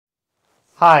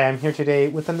Hi, I'm here today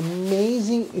with an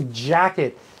amazing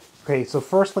jacket. Okay, so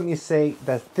first let me say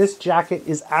that this jacket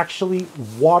is actually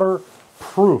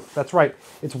waterproof. That's right,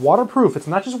 it's waterproof. It's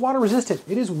not just water resistant,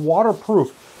 it is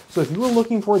waterproof. So if you were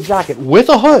looking for a jacket with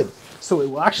a hood, so it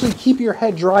will actually keep your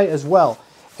head dry as well,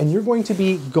 and you're going to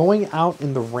be going out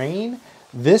in the rain,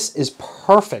 this is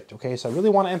perfect, okay? So I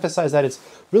really want to emphasize that it's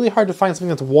really hard to find something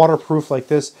that's waterproof like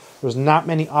this. There's not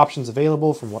many options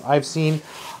available from what I've seen.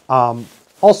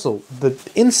 Also, the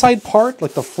inside part,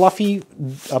 like the fluffy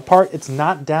part, it's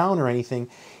not down or anything.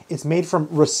 It's made from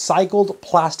recycled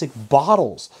plastic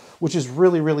bottles, which is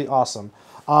really, really awesome.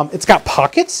 It's got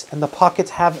pockets, and the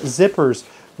pockets have zippers,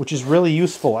 which is really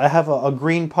useful. I have a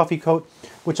green puffy coat,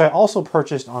 which I also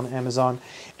purchased on Amazon,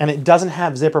 and it doesn't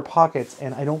have zipper pockets,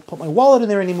 and I don't put my wallet in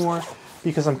there anymore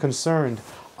because I'm concerned.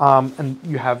 And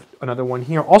you have another one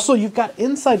here. Also, you've got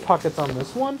inside pockets on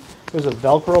this one. There's a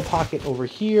Velcro pocket over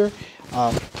here.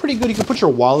 Pretty good. You can put your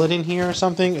wallet in here or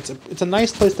something. It's a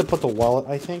nice place to put the wallet,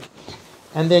 I think.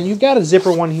 And then you've got a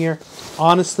zipper one here.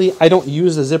 Honestly, I don't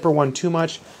use the zipper one too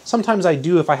much. Sometimes I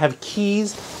do. If I have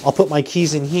keys, I'll put my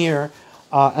keys in here,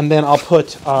 and then I'll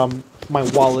put my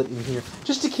wallet in here,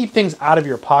 just to keep things out of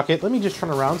your pocket. Let me just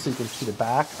turn around so you can see the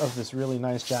back of this really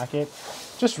nice jacket.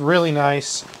 Just really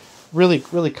nice. Really,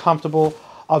 really comfortable.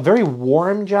 A very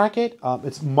warm jacket.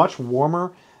 It's much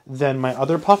warmer than my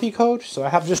other puffy coat. So I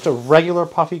have just a regular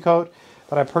puffy coat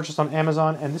that I purchased on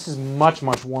Amazon, and this is much,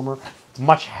 much warmer. It's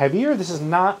much heavier. This is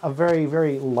not a very,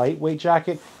 very lightweight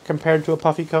jacket compared to a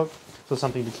puffy coat. So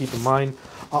something to keep in mind.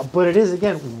 But it is,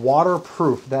 again,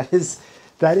 waterproof. That is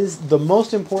the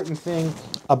most important thing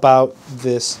about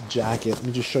this jacket. Let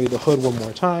me just show you the hood one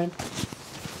more time.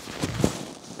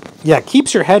 Yeah, it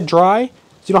keeps your head dry.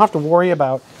 So you don't have to worry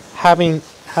about having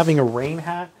a rain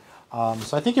hat.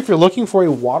 So I think if you're looking for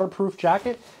a waterproof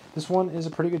jacket, this one is a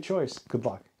pretty good choice. Good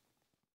luck.